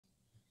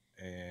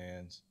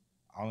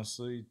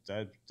honestly,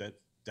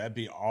 that'd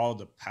be all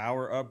the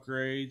power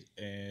upgrade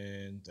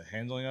and the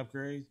handling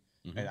upgrade.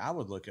 And I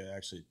would look at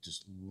actually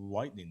just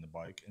lightening the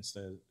bike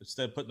instead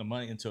of putting the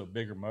money into a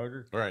bigger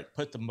motor. Right.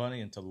 Put the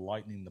money into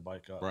lightening the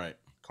bike up. Right.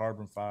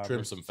 Carbon fiber.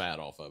 Trim some fat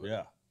off of it.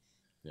 Yeah.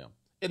 Yeah.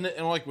 And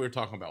like we were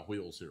talking about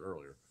wheels here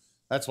earlier,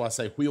 that's why I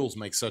say wheels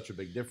make such a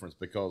big difference,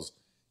 because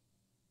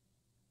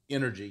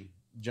energy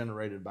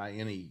generated by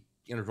any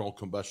internal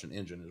combustion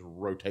engine is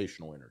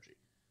rotational energy.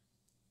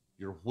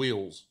 Your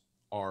wheels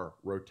are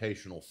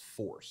rotational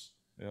force.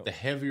 Yep. The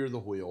heavier the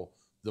wheel,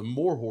 the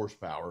more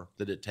horsepower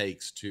that it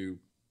takes to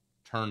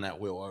turn that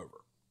wheel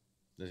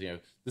over. You know,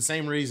 the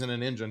same reason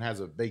an engine has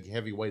a big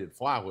heavy weighted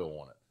flywheel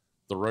on it.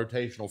 The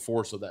rotational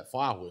force of that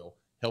flywheel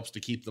helps to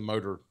keep the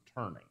motor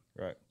turning.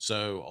 Right.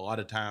 So a lot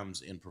of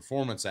times in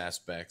performance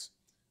aspects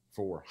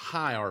for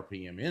high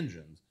RPM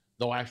engines,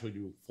 they'll actually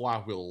do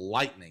flywheel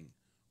lightening,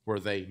 where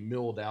they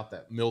mill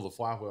the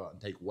flywheel out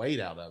and take weight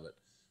out of it,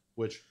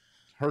 which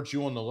hurts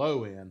you on the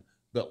low end,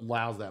 but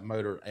allows that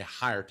motor a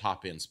higher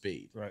top end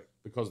speed. Right.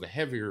 Because the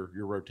heavier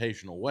your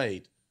rotational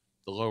weight,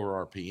 the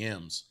lower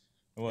RPMs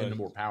and the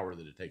more power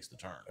that it takes to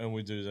turn. And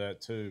we do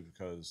that too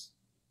because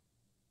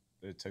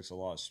it takes a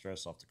lot of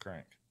stress off the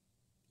crank.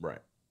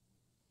 Right.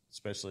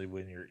 Especially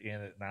when you're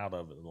in it and out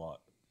of it a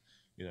lot.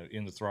 You know,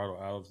 in the throttle,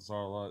 out of the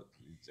throttle a lot.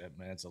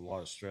 Man, it's a lot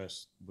of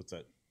stress with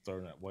that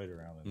throwing that weight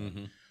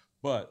around.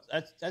 But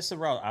that's the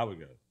route I would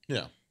go.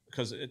 Yeah.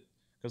 Because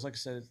like I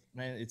said,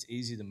 man, it's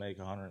easy to make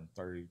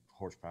 130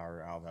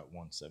 horsepower out of that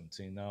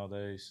 117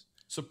 nowadays.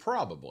 So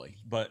probably.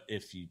 But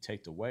if you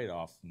take the weight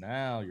off,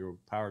 now your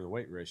power to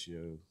weight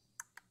ratio.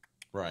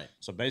 Right.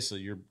 So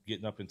basically, you're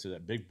getting up into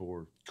that big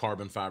bore.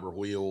 Carbon fiber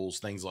wheels,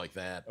 things like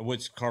that.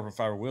 Which carbon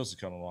fiber wheels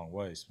have come a long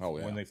ways. Oh,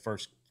 yeah. When they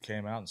first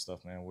came out and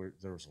stuff, man,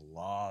 there was a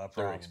lot of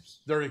problems.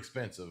 They're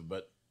expensive,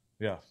 but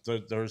yeah,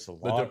 there's a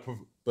lot.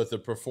 But the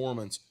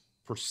performance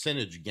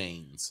percentage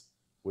gains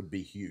would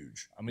be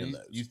huge. I mean,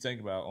 you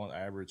think about, on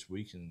average,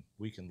 we can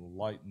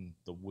lighten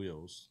the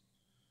wheels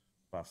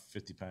by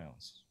 50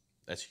 pounds.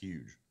 That's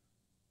huge.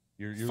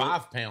 You're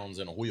 5 pounds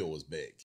in a wheel is big.